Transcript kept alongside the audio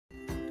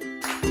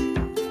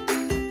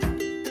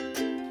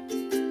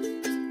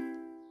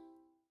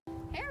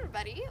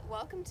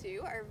welcome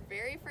to our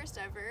very first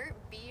ever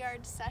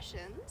Beeyard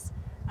sessions.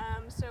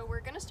 So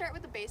we're going to start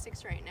with the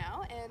basics right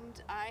now,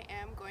 and I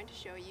am going to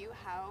show you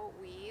how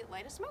we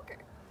light a smoker.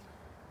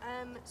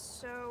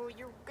 So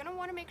you're going to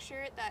want to make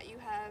sure that you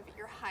have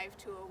your hive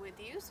tool with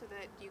you so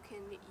that you can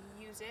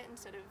use it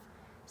instead of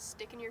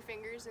sticking your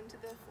fingers into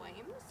the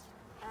flames.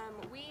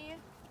 We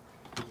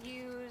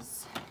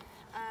use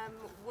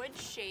wood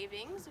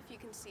shavings, if you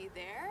can see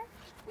there.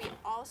 We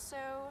also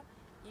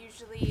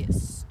usually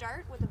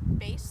start with a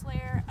base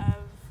layer of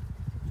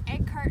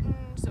egg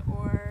cartons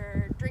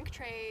or drink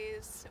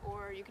trays,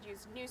 or you could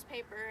use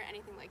newspaper,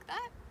 anything like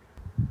that.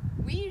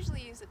 We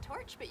usually use a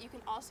torch, but you can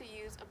also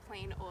use a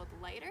plain old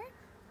lighter.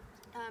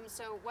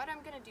 So what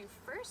I'm going to do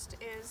first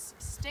is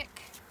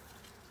stick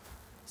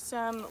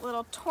some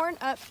little torn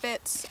up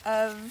bits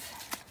of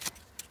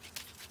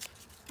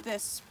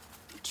this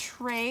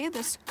tray,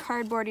 this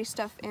cardboardy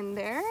stuff in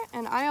there,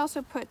 and I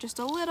also put just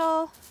a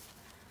little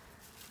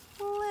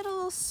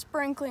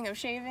sprinkling of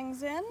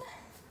shavings in.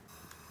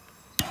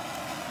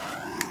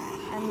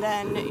 And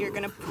then you're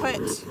going to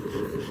put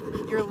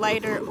your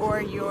lighter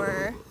or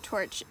your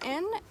torch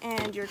in,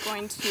 and you're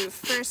going to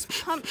first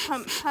pump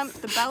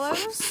the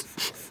bellows.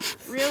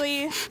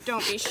 Really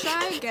don't be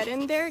shy, get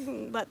in there,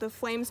 let the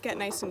flames get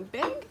nice and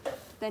big.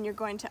 Then you're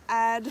going to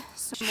add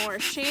some more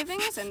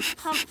shavings and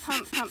pump.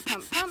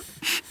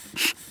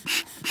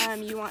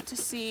 You want to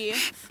see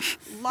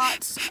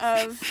lots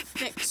of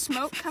thick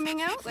smoke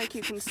coming out, like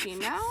you can see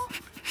now.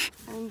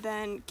 And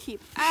then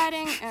keep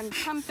adding and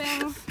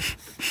pumping.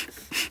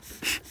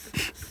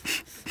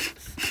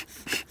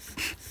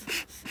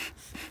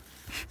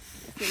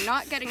 If you're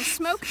not getting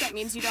smoke, that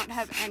means you don't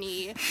have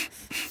any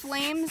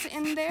flames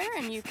in there,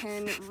 and you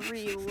can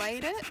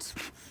relight it.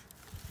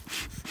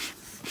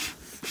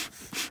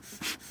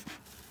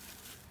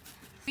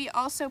 We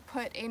also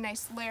put a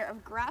nice layer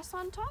of grass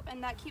on top,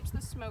 and that keeps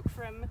the smoker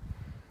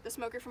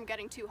from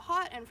getting too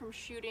hot and from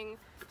shooting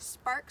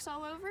sparks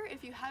all over.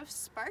 If you have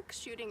sparks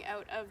shooting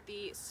out of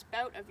the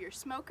spout of your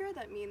smoker,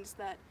 that means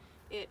that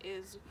it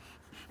is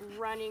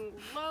running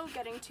low,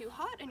 getting too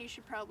hot, and you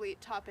should probably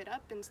top it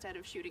up instead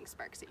of shooting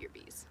sparks at your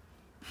bees.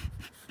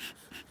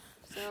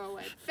 So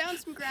I found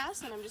some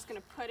grass, and I'm just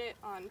going to put it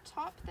on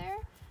top there.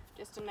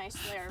 Just a nice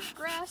layer of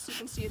grass. You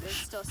can see there's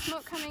still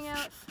smoke coming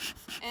out,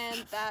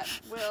 and that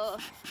will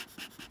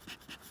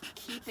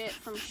keep it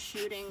from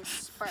shooting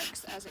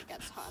sparks as it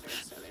gets hotter.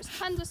 So there's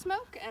tons of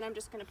smoke, and I'm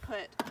just going to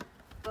put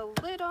the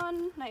lid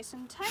on nice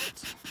and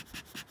tight,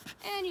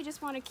 and you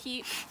just want to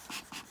keep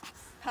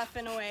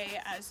puffing away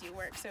as you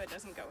work so it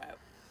doesn't go out.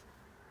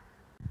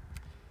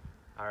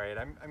 Alright,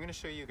 I'm going to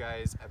show you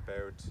guys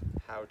about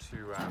how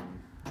to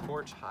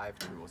torch hive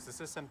tools. This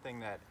is something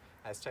that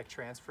as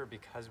Tech-Transfer,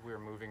 because we're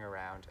moving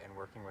around and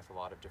working with a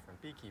lot of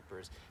different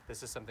beekeepers,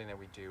 this is something that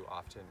we do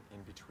often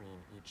in between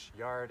each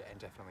yard and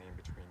definitely in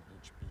between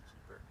each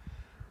beekeeper.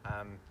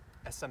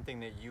 As something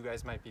that you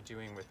guys might be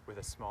doing with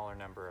a smaller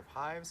number of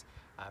hives,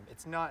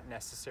 it's not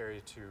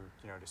necessary to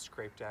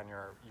scrape down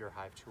your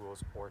hive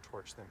tools or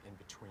torch them in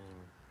between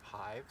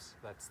hives.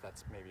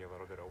 That's maybe a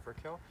little bit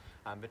overkill,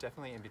 but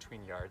definitely in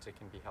between yards it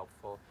can be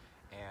helpful.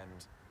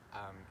 And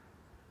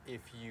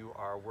if you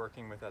are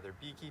working with other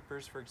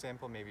beekeepers, for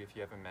example, maybe if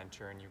you have a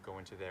mentor and you go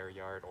into their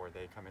yard or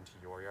they come into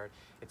your yard,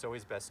 it's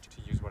always best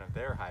to use one of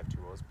their hive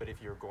tools. But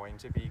if you're going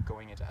to be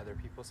going into other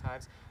people's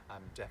hives,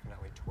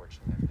 definitely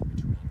torching them in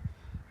between.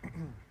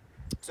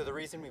 So the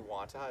reason we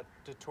want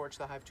to torch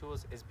the hive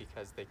tools is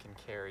because they can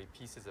carry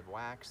pieces of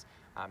wax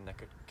that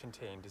could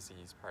contain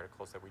disease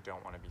particles that we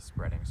don't want to be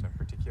spreading. So in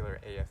particular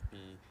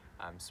AFB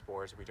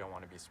spores, we don't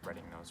want to be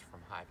spreading those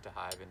from hive to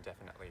hive, and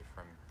definitely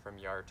from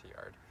yard to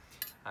yard.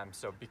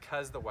 So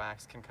because the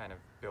wax can kind of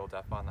build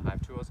up on the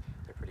hive tools,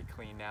 they're pretty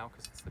clean now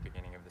because it's the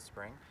beginning of the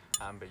spring.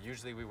 But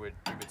usually we would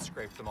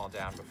scrape them all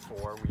down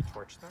before we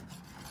torch them.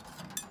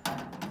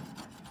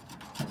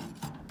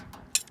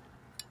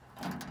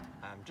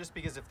 Just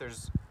because if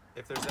there's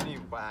any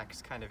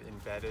wax kind of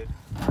embedded,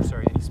 or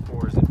sorry, any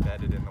spores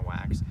embedded in the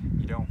wax,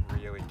 you don't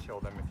really kill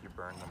them if you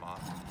burn them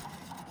off.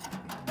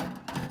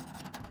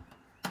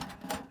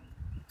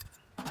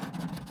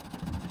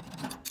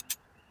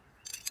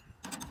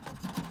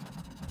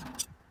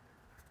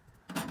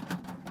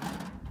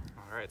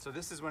 Alright, so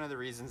this is one of the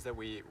reasons that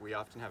we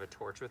often have a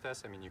torch with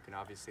us. I mean, you can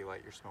obviously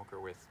light your smoker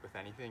with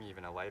anything,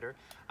 even a lighter,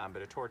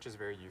 but a torch is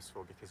very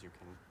useful because you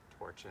can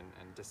torch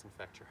and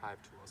disinfect your hive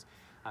tools.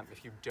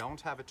 If you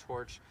don't have a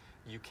torch,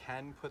 you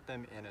can put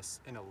them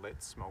in a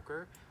lit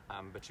smoker,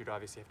 but you'd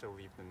obviously have to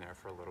leave them there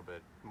for a little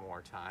bit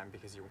more time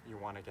because you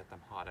want to get them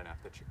hot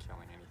enough that you're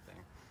killing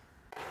anything.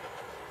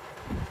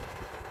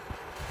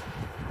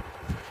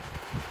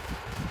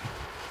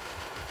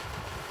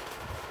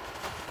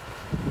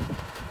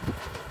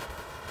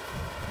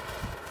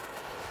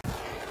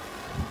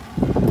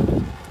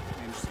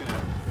 I'm just going to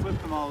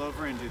flip them all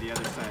over and do the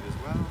other side as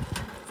well.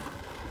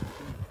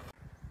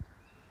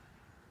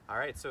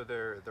 Alright, so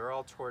they're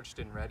all torched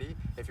and ready.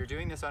 If you're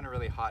doing this on a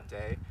really hot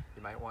day,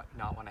 you might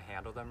not want to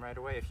handle them right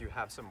away. If you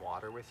have some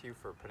water with you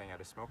for putting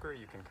out a smoker,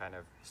 you can kind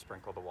of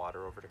sprinkle the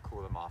water over to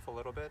cool them off a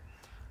little bit.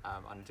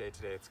 On a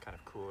day-to-day it's kind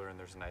of cooler and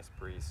there's a nice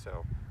breeze,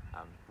 so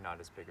not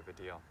as big of a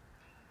deal.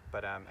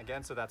 But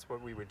again, so that's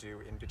what we would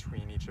do in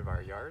between each of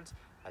our yards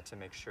to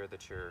make sure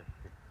that you're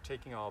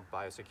taking all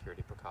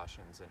biosecurity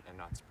precautions and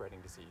not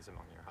spreading disease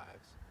among your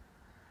hives.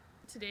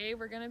 Today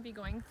we're going to be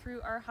going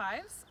through our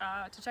hives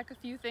to check a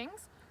few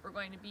things. We're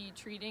going to be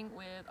treating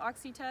with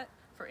oxytet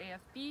for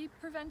AFB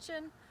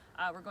prevention.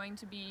 We're going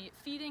to be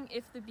feeding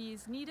if the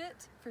bees need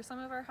it for some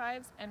of our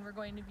hives, and we're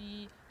going to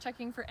be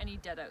checking for any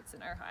deadouts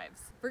in our hives.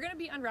 We're going to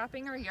be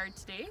unwrapping our yard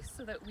today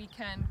so that we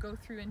can go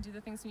through and do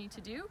the things we need to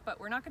do, but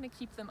we're not going to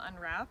keep them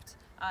unwrapped.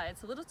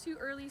 It's a little too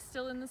early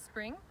still in the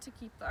spring to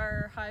keep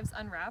our hives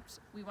unwrapped.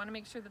 We want to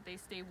make sure that they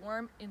stay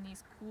warm in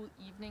these cool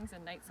evenings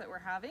and nights that we're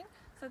having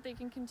so that they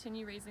can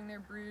continue raising their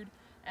brood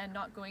and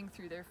not going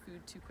through their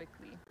food too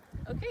quickly.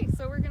 Okay,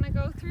 so we're going to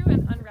go through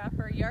and unwrap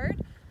our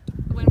yard.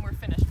 When we're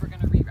finished, we're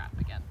going to rewrap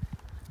again.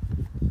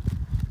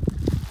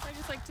 I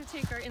just like to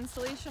take our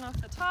insulation off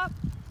the top,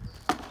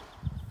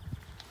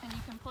 and you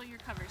can pull your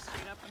cover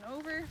straight up and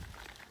over.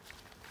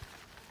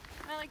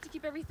 I like to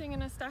keep everything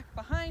in a stack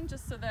behind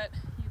just so that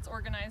it's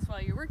organized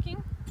while you're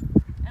working.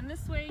 And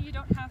this way you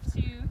don't have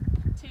to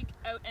take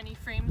out any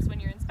frames when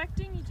you're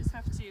inspecting, you just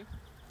have to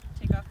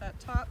take off that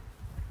top.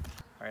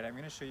 Alright, I'm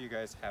going to show you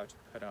guys how to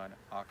put on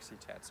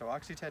oxytet. So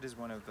oxytet is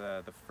one of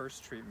the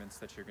first treatments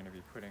that you're going to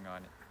be putting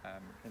on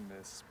in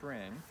the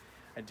spring.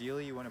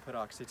 Ideally you want to put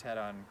oxytet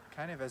on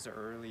kind of as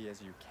early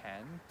as you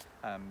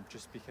can,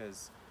 just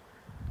because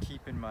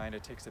keep in mind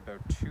it takes about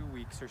 2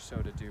 weeks or so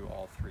to do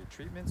all 3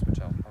 treatments, which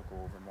I'll go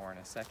over more in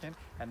a second,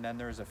 and then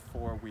there's a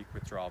 4-week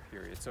withdrawal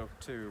period. So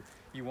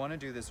you want to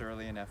do this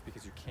early enough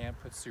because you can't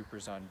put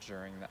supers on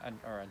during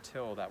or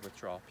until that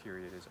withdrawal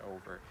period is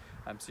over.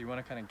 So you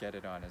want to kind of get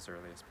it on as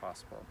early as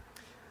possible.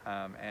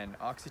 And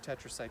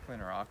oxytetracycline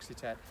or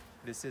oxytet,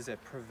 this is a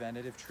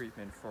preventative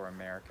treatment for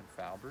American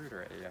Foulbrood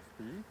or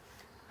AFB.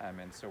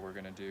 And so we're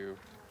going to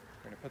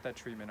put that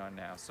treatment on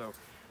now. So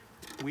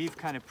we've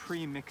kind of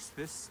pre-mixed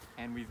this,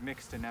 and we've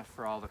mixed enough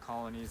for all the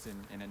colonies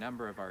in a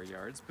number of our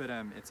yards, but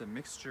it's a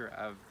mixture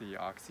of the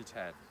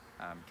oxytet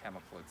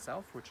chemical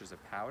itself, which is a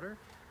powder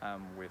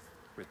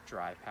with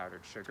dry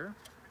powdered sugar.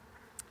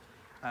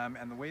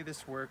 And the way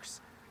this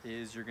works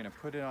is you're going to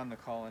put it on the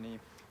colony,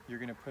 you're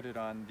going to put it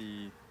on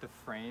the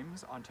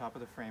frames, on top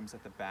of the frames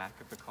at the back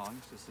of the colony.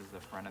 So this is the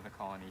front of the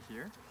colony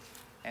here.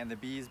 And the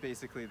bees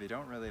basically, they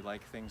don't really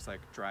like things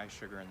like dry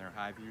sugar in their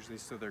hive usually,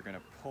 so they're going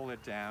to pull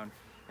it down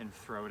and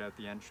throw it out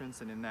the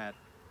entrance, and in that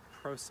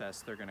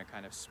process they're going to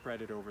kind of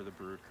spread it over the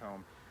brood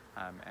comb,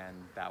 and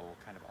that will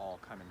kind of all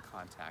come in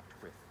contact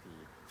with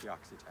the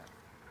oxytet.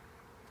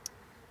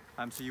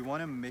 So you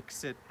want to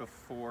mix it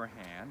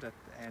beforehand,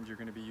 and you're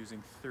going to be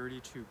using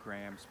 32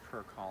 grams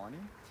per colony.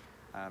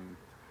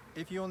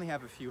 If you only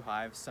have a few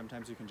hives,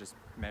 sometimes you can just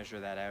measure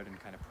that out and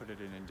kind of put it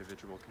in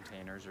individual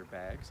containers or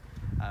bags.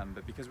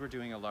 But because we're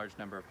doing a large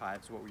number of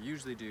hives, what we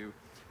usually do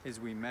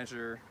is we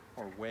measure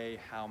or weigh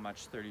how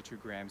much 32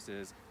 grams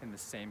is in the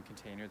same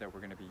container that we're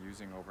going to be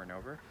using over and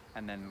over,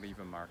 and then leave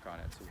a mark on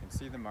it. So you can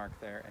see the mark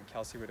there, and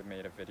Kelsey would have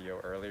made a video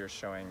earlier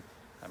showing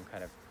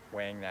kind of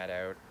weighing that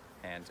out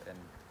and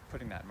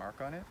putting that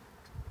mark on it.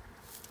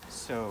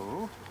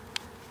 So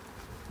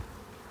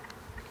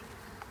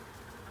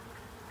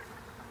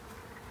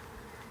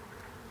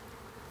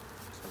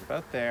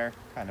about there,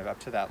 kind of up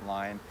to that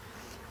line,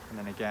 and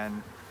then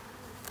again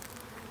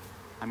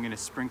I'm going to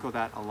sprinkle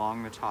that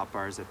along the top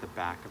bars at the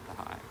back of the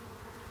hive.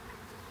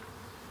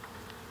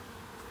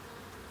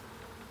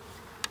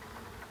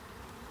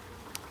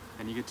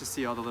 And you get to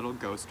see all the little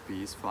ghost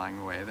bees flying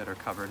away that are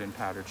covered in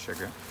powdered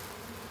sugar.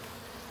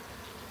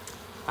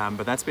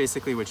 But that's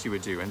basically what you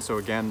would do. And so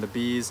again, the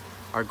bees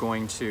are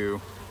going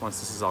to, once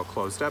this is all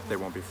closed up, they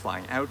won't be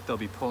flying out, they'll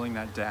be pulling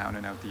that down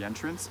and out the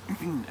entrance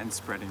and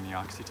spreading the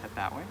oxytet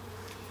that way.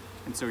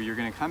 And so you're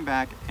going to come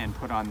back and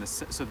put on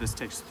this, so this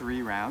takes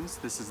 3 rounds.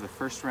 This is the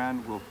first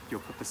round. You'll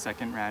put the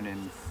second round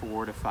in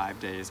 4 to 5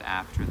 days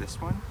after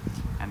this one,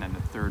 and then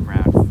the third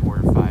round 4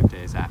 to 5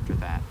 days after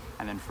that.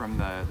 And then from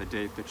the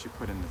date that you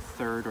put in the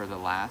third or the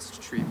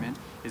last treatment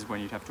is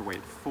when you'd have to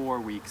wait 4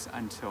 weeks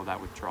until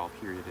that withdrawal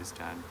period is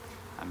done.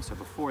 So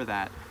before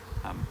that,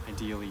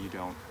 ideally you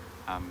don't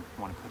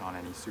want to put on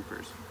any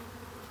supers.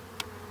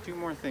 2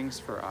 more things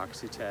for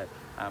oxytet.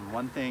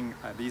 One thing,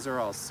 these are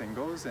all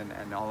singles,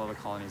 and all of the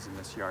colonies in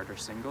this yard are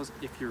singles.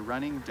 If you're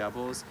running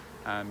doubles,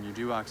 you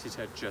do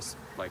oxytet just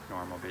like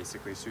normal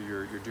basically. So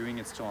you're doing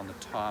it still on the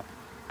top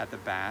at the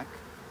back,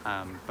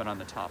 but on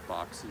the top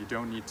box. So you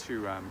don't need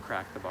to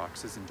crack the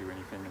boxes and do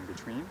anything in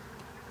between.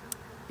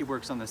 It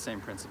works on the same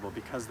principle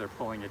because they're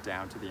pulling it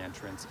down to the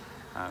entrance.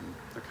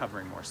 They're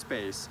covering more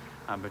space,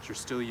 but you're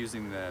still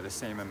using the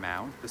same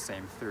amount, the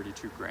same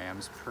 32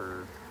 grams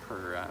per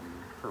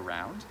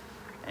round,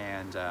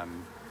 and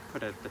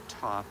put it at the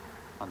top,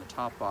 on the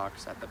top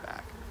box at the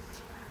back.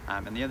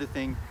 And the other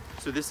thing,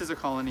 so this is a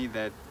colony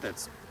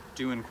that's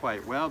doing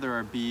quite well. There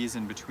are bees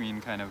in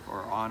between kind of,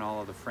 or on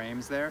all of the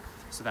frames there,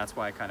 so that's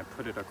why I kind of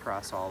put it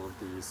across all of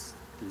these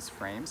these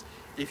frames.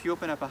 If you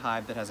open up a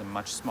hive that has a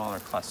much smaller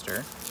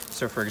cluster,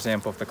 so for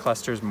example, if the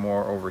cluster is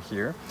more over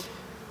here,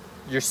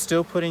 you're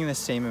still putting the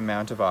same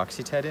amount of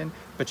oxytet in,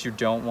 but you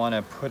don't want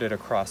to put it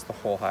across the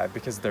whole hive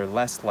because they're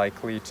less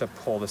likely to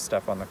pull the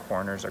stuff on the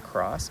corners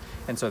across,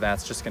 and so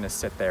that's just going to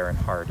sit there and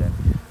harden.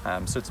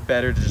 So it's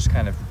better to just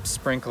kind of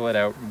sprinkle it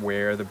out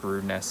where the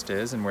brood nest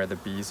is and where the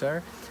bees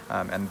are,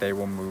 and they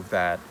will move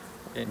that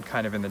in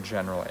kind of in the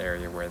general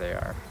area where they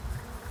are.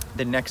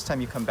 The next time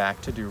you come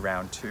back to do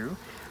round 2,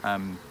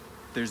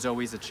 there's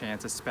always a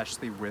chance,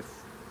 especially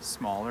with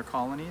smaller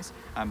colonies,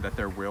 that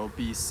there will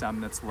be some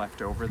that's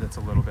left over that's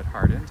a little bit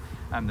hardened.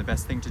 The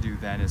best thing to do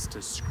then is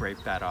to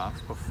scrape that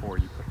off before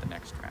you put the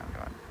next round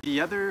on. The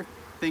other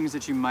things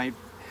that you might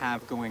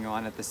have going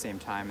on at the same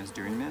time as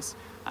doing this,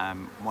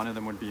 one of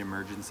them would be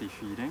emergency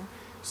feeding.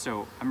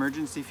 So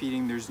emergency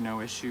feeding, there's no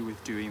issue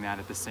with doing that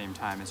at the same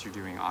time as you're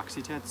doing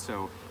oxytet.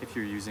 So if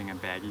you're using a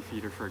baggy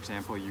feeder, for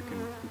example, you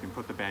can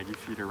put the baggy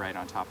feeder right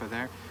on top of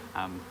there.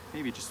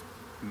 Maybe just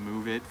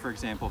move it, for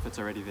example, if it's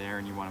already there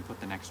and you want to put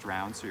the next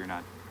round so you're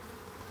not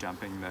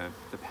dumping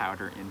the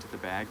powder into the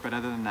bag. But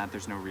other than that,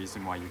 there's no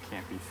reason why you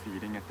can't be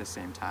feeding at the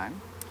same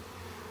time.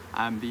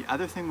 The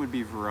other thing would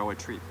be varroa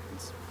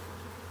treatments.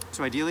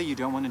 So ideally, you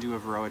don't want to do a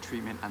varroa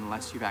treatment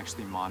unless you've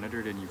actually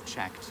monitored and you've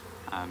checked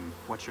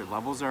what your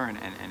levels are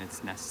and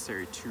it's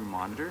necessary to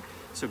monitor.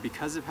 So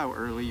because of how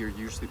early you're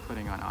usually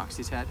putting on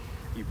oxytet,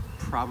 you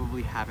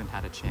probably haven't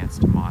had a chance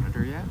to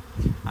monitor yet.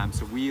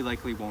 So we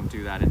likely won't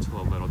do that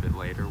until a little bit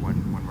later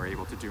when we're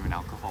able to do an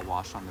alcohol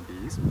wash on the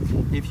bees.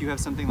 If you have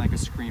something like a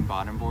screen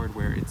bottom board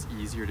where it's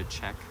easier to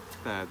check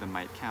the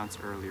mite counts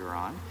earlier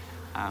on,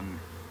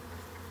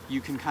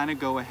 you can kind of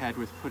go ahead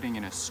with putting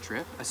in a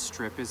strip. A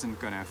strip isn't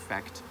going to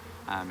affect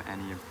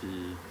any of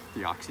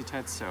the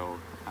oxytet, so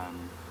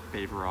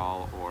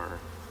Bevyral or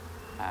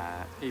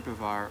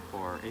Apivar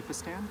or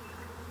Apistan.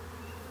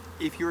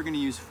 If you were going to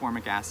use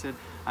formic acid,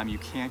 you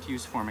can't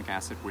use formic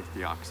acid with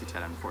the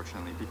oxytet,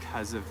 unfortunately,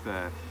 because of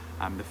the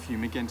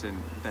fumigant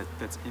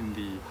that's in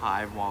the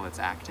hive while it's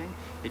acting.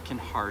 It can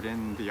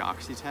harden the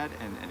oxytet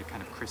and it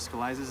kind of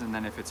crystallizes, and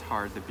then if it's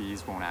hard, the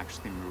bees won't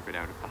actually move it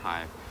out of the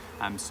hive.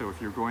 So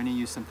if you're going to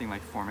use something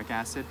like formic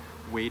acid,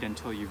 wait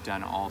until you've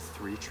done all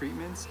 3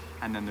 treatments,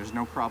 and then there's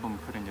no problem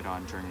putting it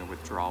on during the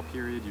withdrawal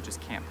period. You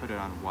just can't put it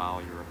on while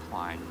you're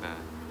applying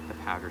the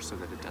powder so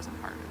that it doesn't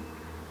harden.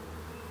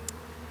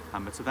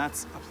 But so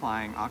that's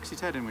applying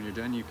oxytet, and when you're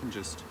done, you can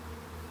just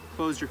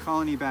close your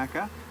colony back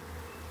up,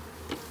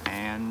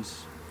 and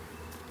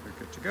you're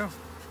good to go.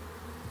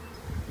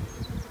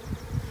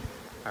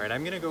 All right,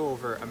 I'm gonna go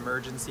over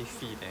emergency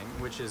feeding,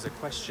 which is a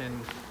question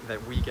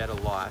that we get a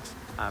lot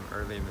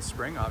early in the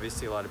spring.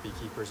 Obviously, a lot of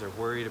beekeepers are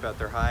worried about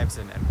their hives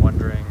and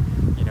wondering,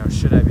 you know,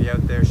 should I be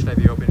out there? Should I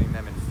be opening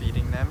them and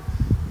feeding them?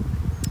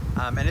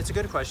 And it's a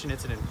good question.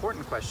 It's an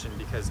important question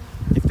because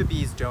if the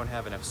bees don't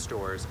have enough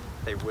stores,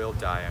 they will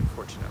die,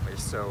 unfortunately.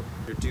 So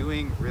if you're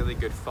doing really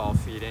good fall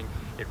feeding,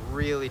 it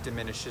really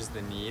diminishes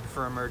the need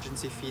for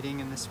emergency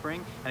feeding in the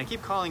spring. And I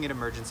keep calling it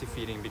emergency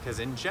feeding because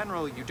in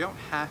general, you don't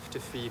have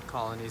to feed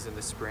colonies in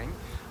the spring.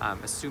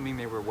 Assuming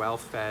they were well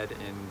fed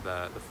in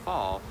the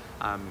fall,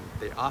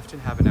 they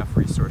often have enough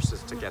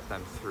resources to get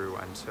them through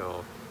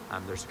until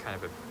there's kind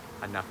of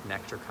enough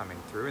nectar coming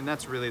through, and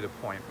that's really the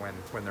point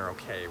when they're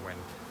okay,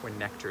 when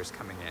nectar is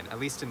coming in. At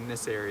least in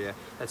this area,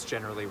 that's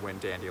generally when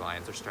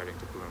dandelions are starting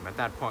to bloom. At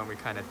that point, we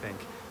kind of think,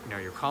 you know,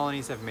 your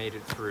colonies have made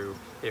it through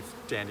if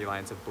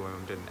dandelions have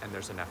bloomed and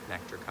there's enough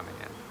nectar coming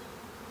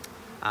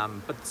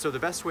in. But so the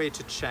best way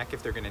to check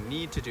if they're going to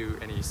need to do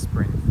any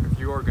spring, if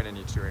you are going to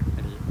need to do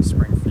any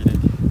spring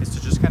feeding, is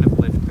to just kind of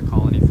lift the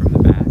colony from the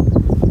bag.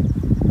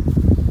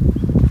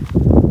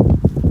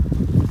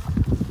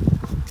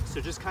 So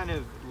just kind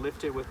of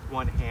lift it with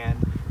one hand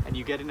and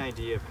you get an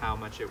idea of how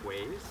much it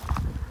weighs.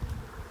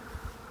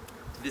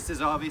 This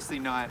is obviously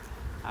not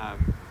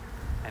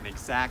an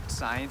exact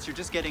science. You're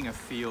just getting a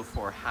feel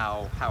for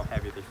how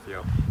heavy they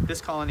feel. This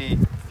colony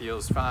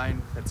feels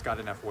fine. It's got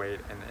enough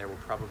weight and it will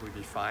probably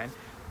be fine.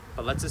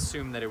 But let's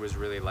assume that it was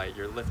really light.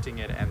 You're lifting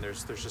it and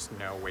there's just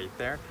no weight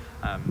there.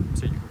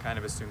 So you can kind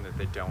of assume that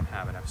they don't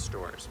have enough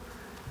stores.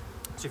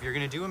 So if you're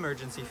going to do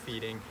emergency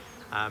feeding,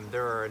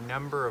 there are a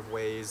number of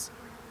ways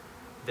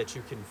that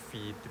you can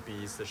feed the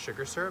bees the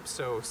sugar syrup.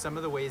 So some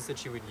of the ways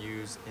that you would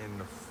use in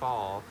the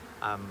fall,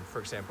 for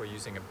example,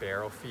 using a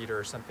barrel feeder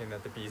or something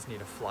that the bees need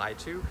to fly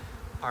to,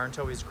 aren't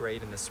always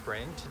great in the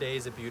spring. Today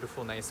is a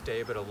beautiful, nice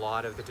day, but a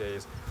lot of the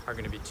days are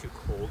going to be too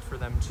cold for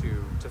them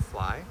to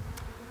fly.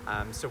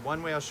 So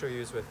one way I'll show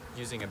you is with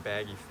using a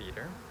baggy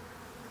feeder.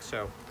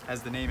 So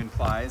as the name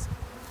implies,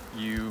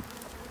 you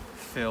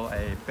fill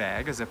a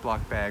bag, a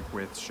Ziploc bag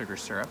with sugar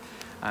syrup.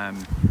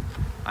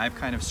 I've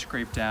kind of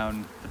scraped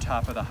down the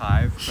top of the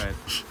hive, but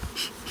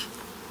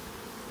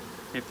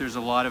if there's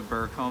a lot of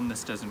burr comb,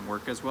 this doesn't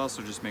work as well,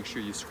 so just make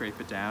sure you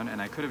scrape it down.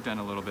 And I could have done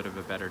a little bit of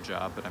a better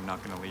job, but I'm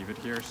not going to leave it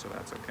here, so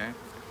that's okay.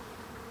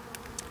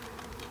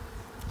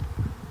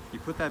 You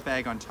put that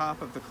bag on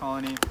top of the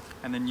colony,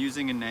 and then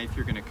using a knife,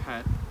 you're going to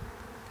cut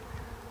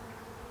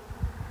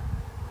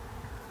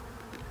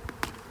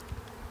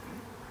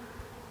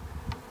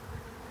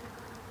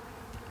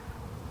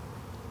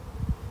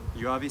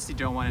You obviously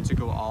don't want it to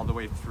go all the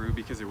way through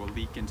because it will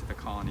leak into the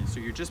colony.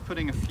 So you're just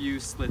putting a few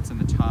slits in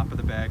the top of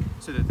the bag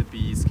so that the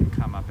bees can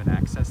come up and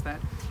access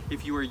that.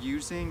 If you are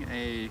using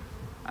a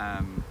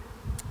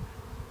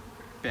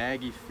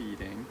baggy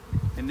feeding,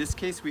 in this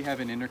case we have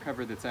an inner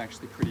cover that's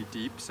actually pretty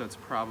deep, so it's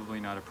probably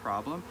not a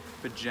problem,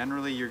 but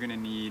generally you're going to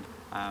need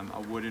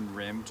a wooden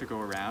rim to go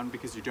around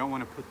because you don't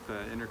want to put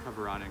the inner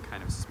cover on and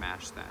kind of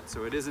smash that.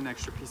 So it is an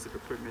extra piece of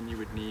equipment you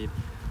would need,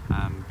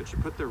 but you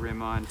put the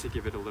rim on to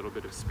give it a little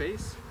bit of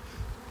space.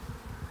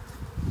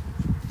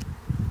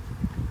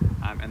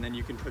 And then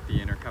you can put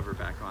the inner cover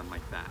back on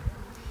like that.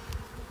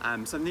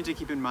 Something to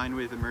keep in mind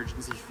with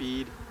emergency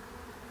feed,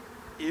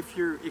 if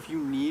you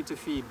need to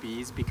feed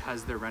bees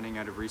because they're running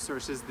out of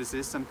resources, this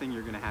is something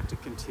you're going to have to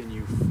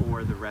continue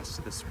for the rest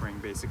of the spring,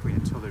 basically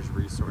until there's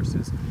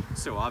resources.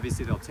 So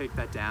obviously they'll take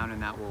that down,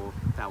 and that will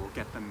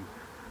get them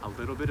a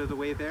little bit of the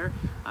way there,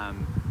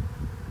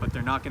 but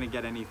they're not going to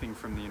get anything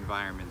from the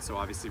environment. So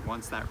obviously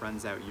once that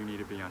runs out, you need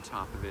to be on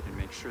top of it and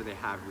make sure they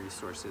have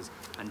resources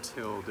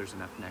until there's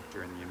enough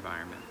nectar in the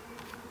environment.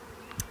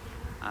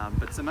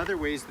 But some other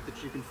ways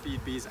that you can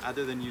feed bees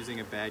other than using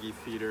a baggy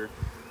feeder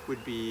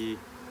would be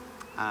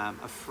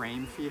a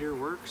frame feeder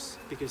works,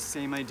 because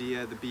same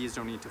idea, the bees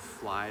don't need to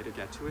fly to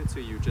get to it, so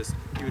you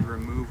would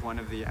remove one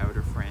of the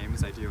outer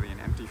frames, ideally an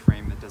empty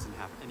frame that doesn't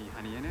have any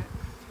honey in it,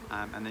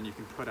 and then you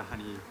can put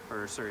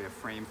a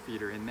frame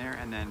feeder in there,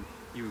 and then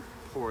you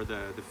pour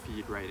the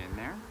feed right in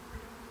there.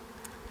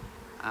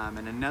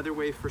 And another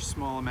way for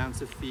small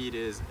amounts of feed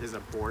is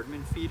a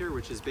Boardman feeder,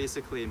 which is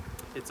basically,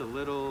 it's a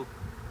little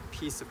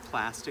piece of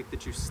plastic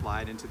that you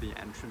slide into the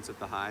entrance of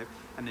the hive,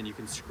 and then you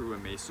can screw a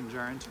mason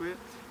jar into it.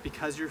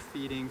 Because you're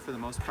feeding for the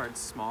most part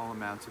small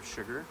amounts of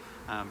sugar,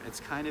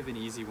 it's kind of an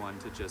easy one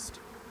to just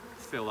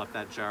fill up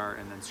that jar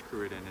and then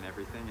screw it in and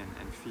everything,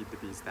 and feed the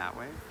bees that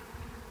way.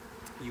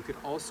 You could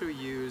also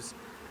use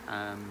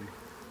a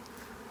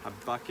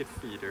bucket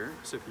feeder.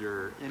 So if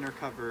your inner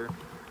cover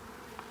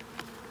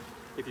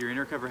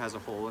has a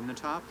hole in the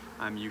top,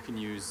 you can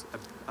use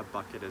a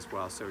bucket as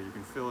well. So you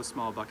can fill a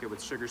small bucket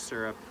with sugar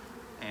syrup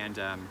and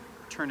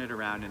turn it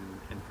around and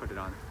put it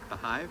on the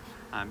hive.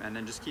 And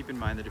then just keep in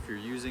mind that if you're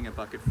using a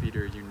bucket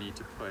feeder, you need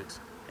to put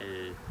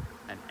an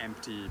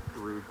empty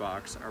brood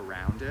box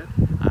around it,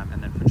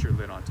 and then put your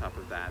lid on top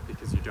of that,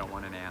 because you don't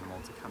want an animal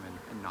to come in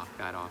and knock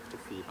that off to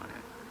feed on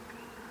it.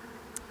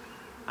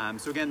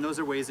 So again, those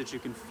are ways that you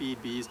can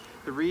feed bees.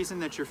 The reason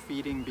that you're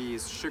feeding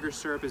bees sugar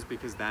syrup is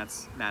because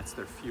that's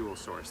their fuel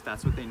source.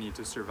 That's what they need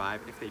to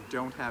survive. If they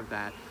don't have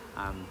that,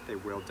 they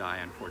will die,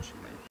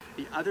 unfortunately.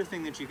 The other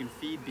thing that you can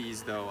feed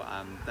bees, though,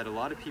 that a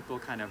lot of people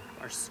kind of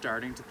are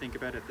starting to think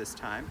about at this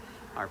time,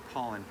 are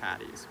pollen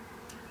patties.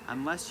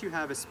 Unless you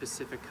have a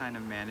specific kind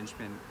of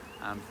management,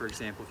 for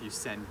example, if you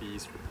send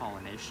bees for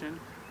pollination,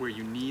 where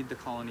you need the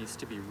colonies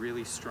to be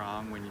really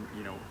strong when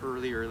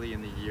early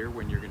in the year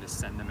when you're going to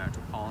send them out to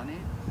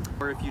pollinate,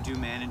 or if you do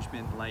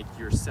management like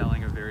you're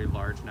selling a very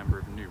large number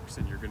of nukes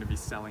and you're going to be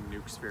selling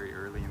nukes very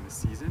early in the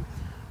season,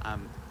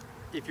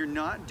 if you're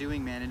not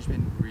doing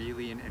management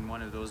really in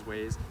one of those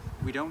ways,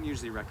 we don't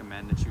usually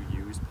recommend that you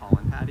use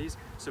pollen patties.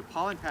 So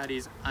pollen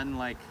patties,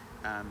 unlike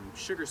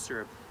sugar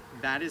syrup,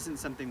 that isn't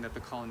something that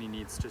the colony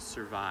needs to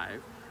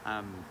survive.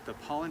 The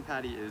pollen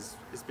patty is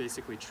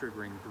basically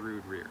triggering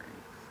brood rearing.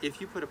 If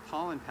you put a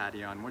pollen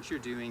patty on, what you're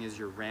doing is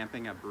you're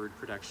ramping up brood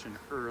production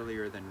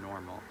earlier than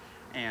normal.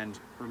 And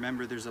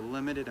remember, there's a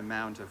limited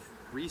amount of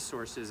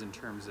resources in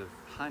terms of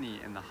honey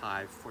in the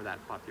hive for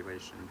that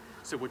population.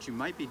 So what you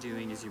might be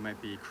doing is you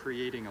might be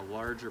creating a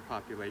larger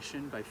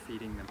population by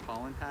feeding them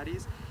pollen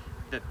patties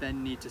that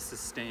then need to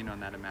sustain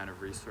on that amount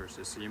of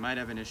resources. So you might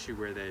have an issue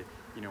where they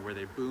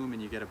boom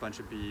and you get a bunch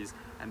of bees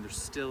and there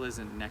still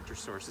isn't nectar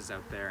sources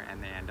out there,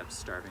 and they end up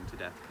starving to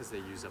death because they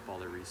use up all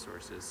their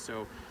resources.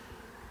 So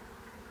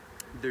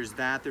there's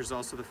that. There's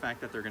also the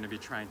fact that they're going to be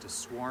trying to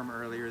swarm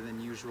earlier than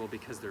usual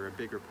because they're a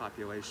bigger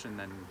population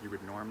than you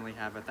would normally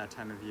have at that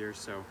time of year.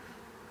 So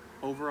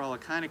overall, it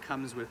kind of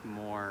comes with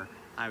more,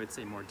 I would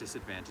say, more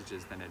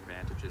disadvantages than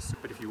advantages.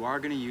 But if you are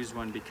going to use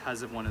one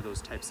because of one of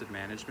those types of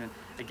management,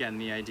 again,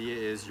 the idea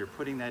is you're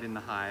putting that in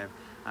the hive.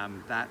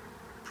 That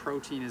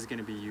protein is going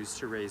to be used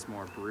to raise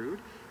more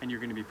brood, and you're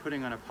going to be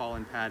putting on a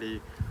pollen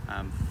patty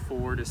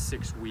 4 to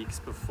 6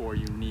 weeks before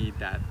you need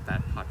that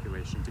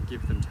population, to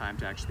give them time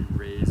to actually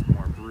raise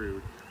more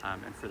brood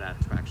and for that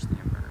to actually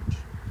emerge.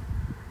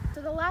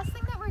 So the last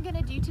thing that we're going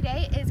to do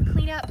today is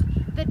clean up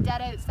the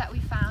deadouts that we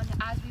found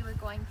as we were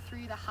going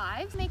through the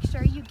hives. Make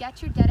sure you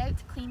get your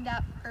deadouts cleaned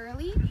up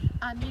early.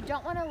 You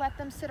don't want to let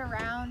them sit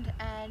around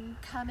and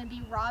come and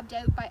be robbed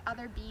out by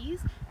other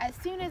bees. As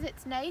soon as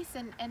it's nice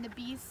and the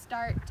bees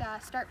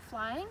start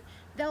flying,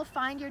 they'll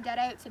find your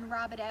deadouts and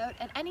rob it out,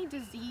 and any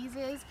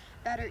diseases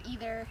that are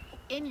either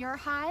in your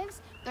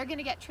hives, they're going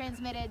to get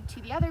transmitted to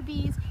the other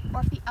bees,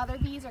 or if the other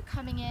bees are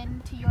coming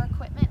in to your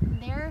equipment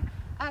and they're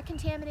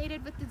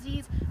contaminated with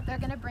disease, they're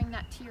going to bring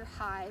that to your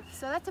hive.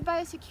 So that's a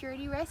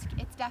biosecurity risk.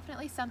 It's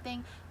definitely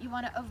something you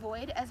want to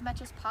avoid as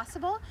much as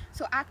possible.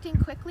 So acting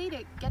quickly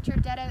to get your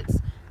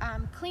deadouts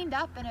cleaned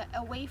up and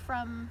away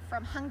from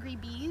hungry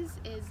bees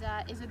is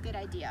a good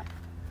idea.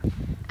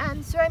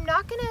 So I'm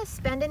not going to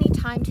spend any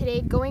time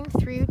today going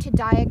through to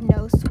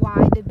diagnose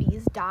why the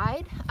bees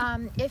died.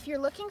 If you're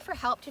looking for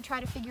help to try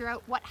to figure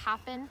out what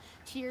happened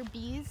to your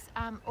bees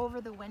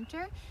over the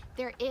winter,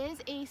 there is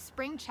a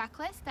spring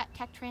checklist that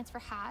Tech-Transfer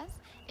has.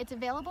 It's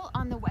available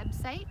on the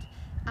website,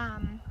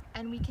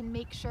 and we can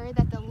make sure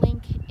that the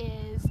link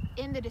is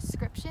in the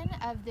description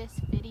of this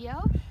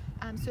video.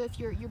 So if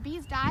your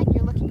bees died and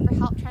you're looking for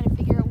help trying to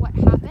figure out what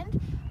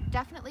happened,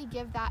 definitely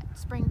give that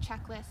spring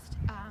checklist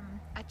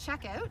a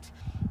check out.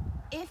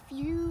 If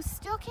you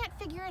still can't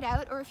figure it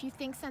out, or if you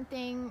think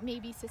something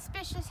maybe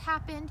suspicious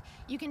happened,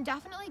 you can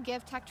definitely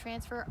give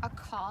Tech-Transfer a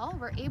call.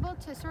 We're able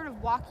to sort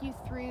of walk you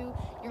through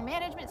your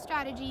management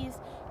strategies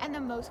and the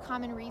most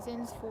common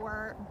reasons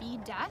for bee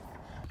death.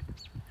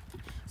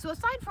 So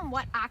aside from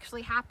what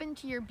actually happened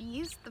to your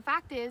bees, the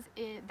fact is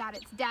that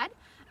it's dead,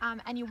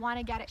 and you want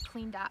to get it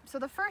cleaned up. So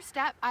the first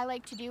step I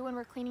like to do when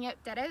we're cleaning out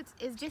deadouts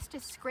is just to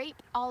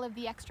scrape all of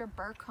the extra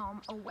burr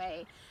comb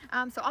away.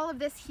 So all of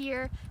this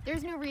here,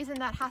 there's no reason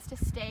that has to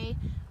stay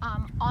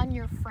on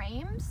your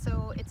frames.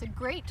 So it's a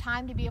great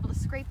time to be able to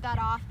scrape that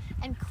off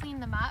and clean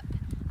them up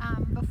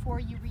before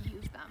you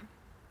reuse them.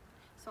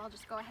 So I'll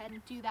just go ahead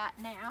and do that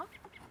now.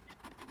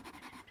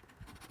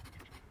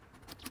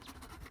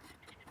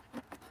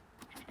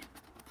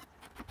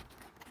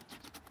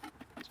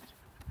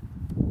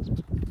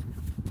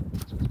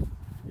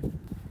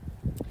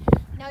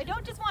 Now I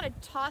don't just want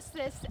to toss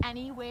this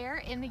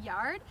anywhere in the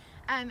yard.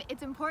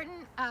 It's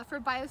important for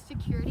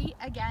biosecurity,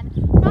 again,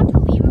 not to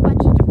leave a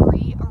bunch of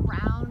debris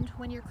around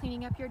when you're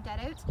cleaning up your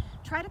deadouts.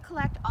 Try to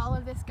collect all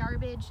of this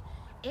garbage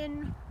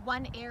in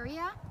one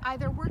area.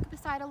 Either work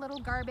beside a little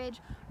garbage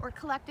or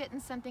collect it in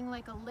something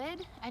like a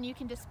lid, and you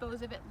can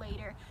dispose of it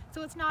later.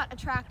 So it's not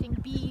attracting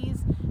bees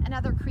and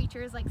other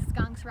creatures like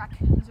skunks,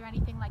 raccoons, or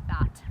anything like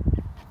that.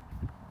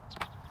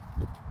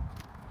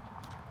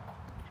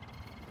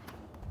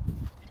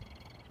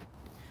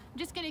 I'm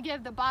just going to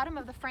give the bottom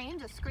of the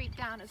frames a scrape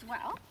down as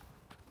well.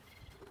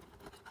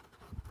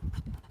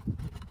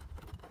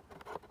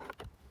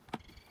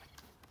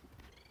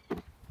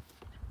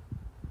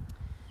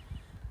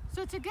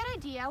 So it's a good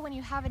idea when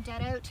you have a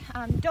deadout,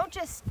 don't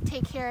just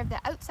take care of the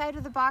outside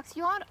of the box,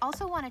 you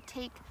also want to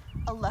take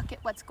a look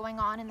at what's going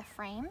on in the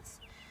frames.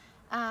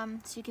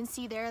 So you can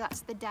see there,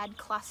 that's the dead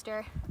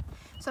cluster.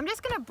 So I'm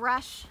just going to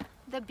brush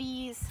the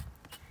bees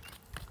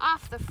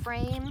off the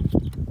frame.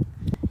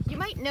 You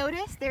might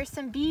notice there's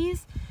some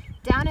bees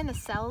down in the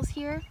cells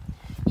here.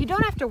 You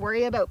don't have to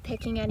worry about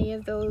picking any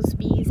of those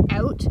bees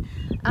out.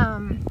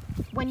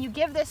 When you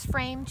give this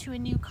frame to a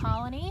new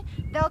colony,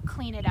 they'll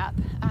clean it up.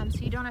 So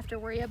you don't have to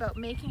worry about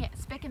making it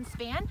spick and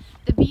span.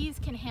 The bees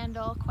can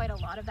handle quite a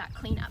lot of that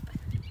cleanup.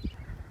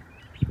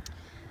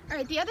 All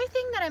right, the other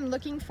thing that I'm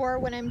looking for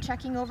when I'm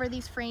checking over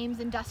these frames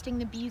and dusting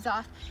the bees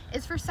off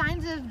is for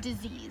signs of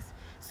disease.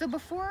 So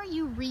before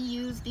you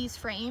reuse these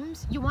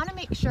frames, you want to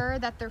make sure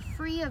that they're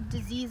free of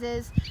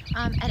diseases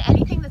and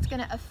anything that's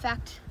going to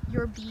affect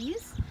your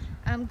bees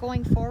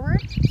going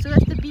forward. So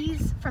if the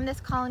bees from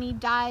this colony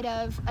died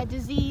of a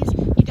disease,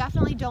 you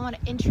definitely don't want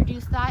to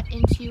introduce that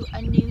into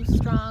a new,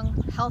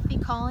 strong, healthy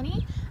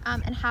colony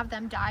and have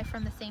them die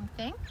from the same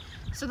thing.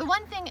 So the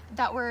one thing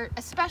that we're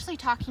especially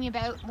talking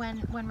about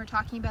when we're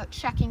talking about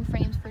checking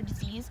frames for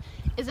disease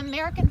is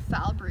American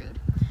Foulbrood.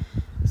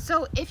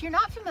 So if you're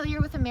not familiar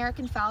with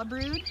American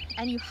Foulbrood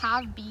and you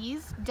have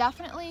bees,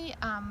 definitely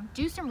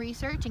do some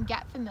research and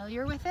get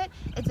familiar with it.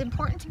 It's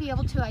important to be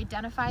able to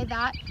identify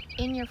that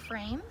in your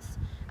frames.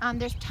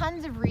 There's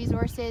tons of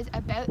resources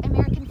about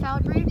American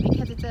Foulbrood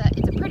because it's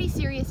a pretty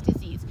serious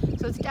disease.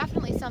 So it's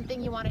definitely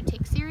something you want to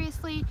take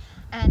seriously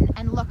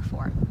and look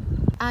for.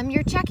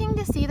 You're checking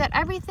to see that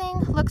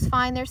everything looks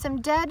fine. There's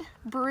some dead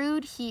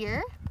brood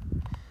here.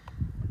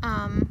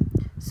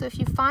 So if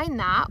you find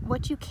that,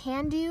 what you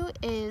can do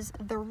is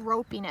the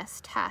ropiness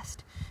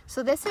test.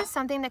 So this is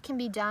something that can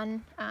be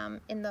done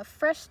in the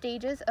fresh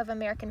stages of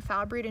American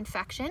Foulbrood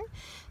infection.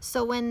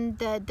 So when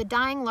the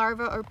dying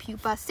larva or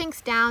pupa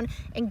sinks down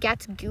and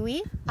gets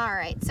gooey. All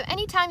right, so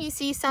anytime you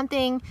see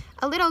something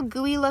a little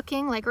gooey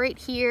looking, like right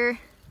here,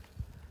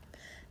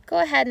 go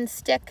ahead and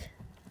stick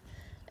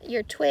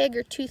your twig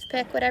or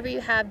toothpick, whatever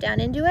you have,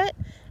 down into it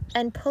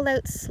and pull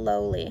out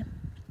slowly.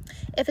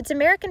 If it's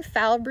American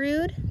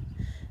Foulbrood,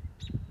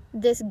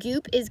 this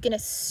goop is going to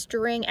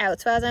string out.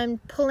 So as I'm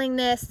pulling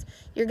this,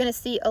 you're going to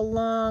see a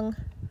long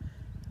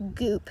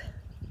goop,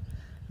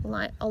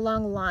 a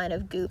long line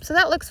of goop. So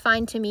that looks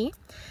fine to me.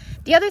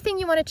 The other thing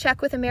you want to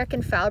check with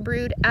American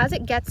Foulbrood, as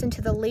it gets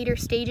into the later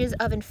stages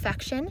of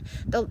infection,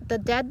 the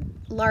dead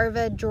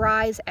larva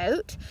dries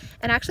out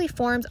and actually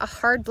forms a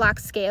hard black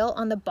scale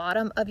on the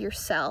bottom of your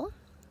cell.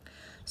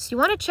 So you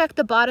want to check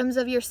the bottoms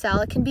of your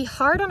cell. It can be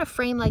hard on a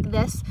frame like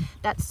this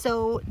that's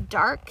so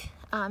dark.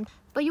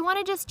 But you want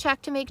to just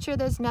check to make sure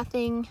there's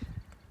nothing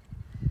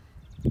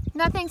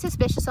Nothing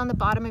suspicious on the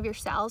bottom of your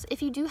cells.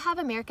 If you do have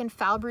American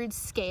Foulbrood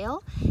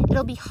scale,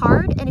 it'll be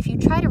hard, and if you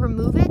try to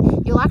remove it,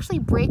 you'll actually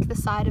break the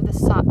side of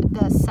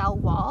the cell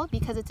wall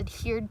because it's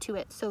adhered to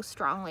it so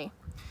strongly.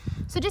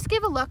 So just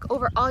give a look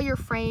over all your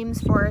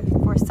frames for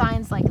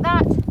signs like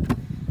that.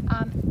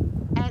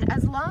 And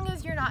as long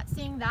as you're not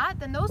seeing that,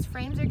 then those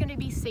frames are going to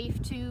be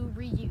safe to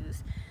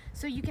reuse.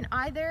 So you can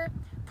either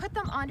put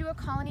them onto a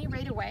colony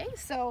right away.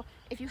 So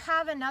if you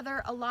have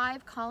another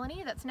alive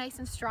colony that's nice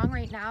and strong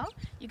right now,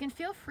 you can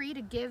feel free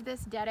to give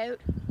this deadout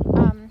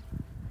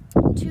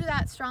to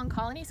that strong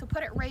colony. So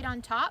put it right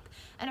on top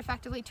and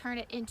effectively turn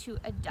it into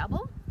a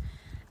double.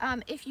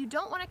 If you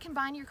don't want to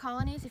combine your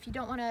colonies, if you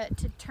don't want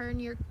to turn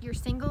your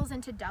singles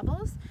into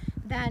doubles,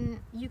 then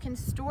you can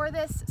store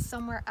this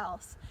somewhere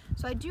else.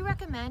 So I do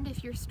recommend,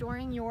 if you're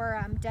storing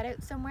your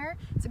deadout somewhere,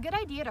 it's a good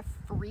idea to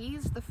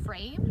freeze the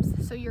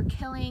frames so you're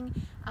killing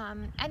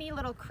any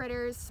little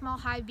critters, small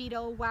hive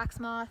beetle, wax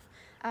moth,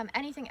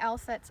 anything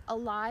else that's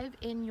alive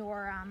in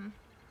your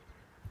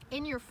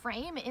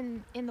frame,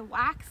 in the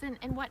wax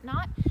and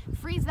whatnot.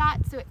 Freeze that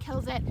so it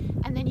kills it,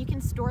 and then you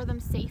can store them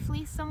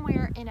safely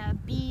somewhere in a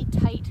bee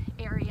tight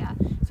area.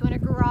 So in a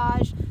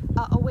garage,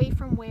 away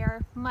from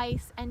where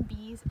mice and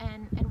bees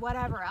and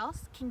whatever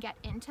else can get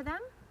into them.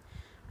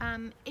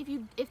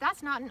 If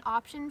that's not an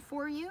option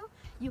for you,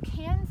 you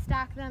can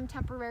stack them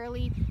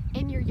temporarily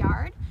in your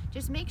yard.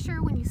 Just make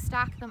sure when you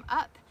stack them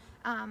up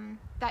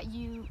that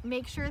you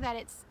make sure that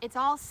it's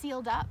all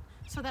sealed up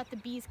so that the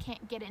bees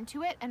can't get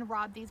into it and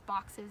rob these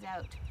boxes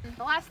out.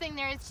 The last thing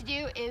there is to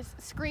do is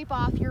scrape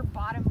off your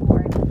bottom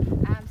board.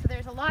 So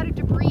there's a lot of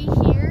debris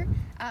here,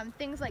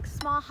 things like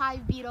small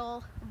hive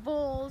beetle,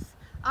 voles,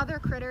 other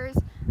critters.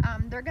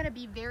 They're going to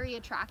be very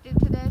attractive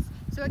to this.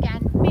 So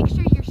again, make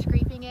sure you're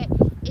scraping it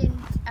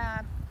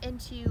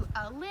into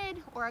a lid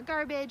or a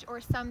garbage or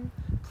some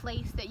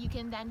place that you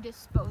can then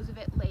dispose of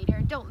it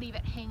later. Don't leave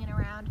it hanging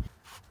around.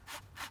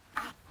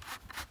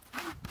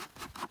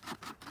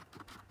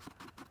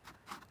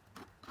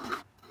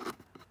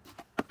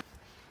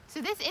 So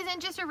this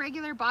isn't just a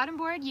regular bottom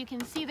board. You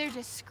can see there's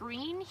a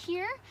screen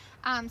here.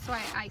 So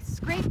I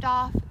scraped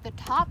off the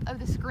top of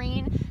the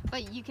screen,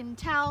 but you can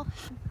tell,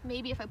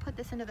 maybe if I put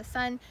this into the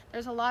sun,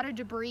 there's a lot of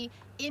debris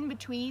in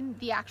between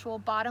the actual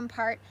bottom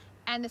part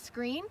and the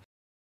screen.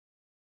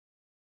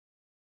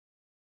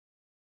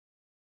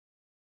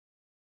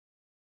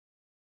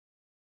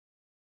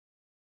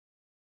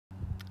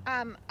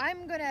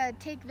 I'm gonna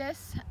take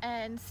this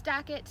and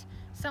stack it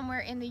somewhere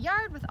in the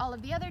yard with all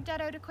of the other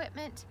deadout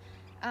equipment.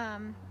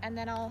 And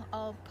then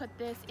I'll put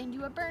this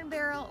into a burn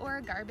barrel or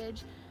a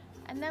garbage,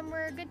 and then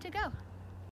we're good to go.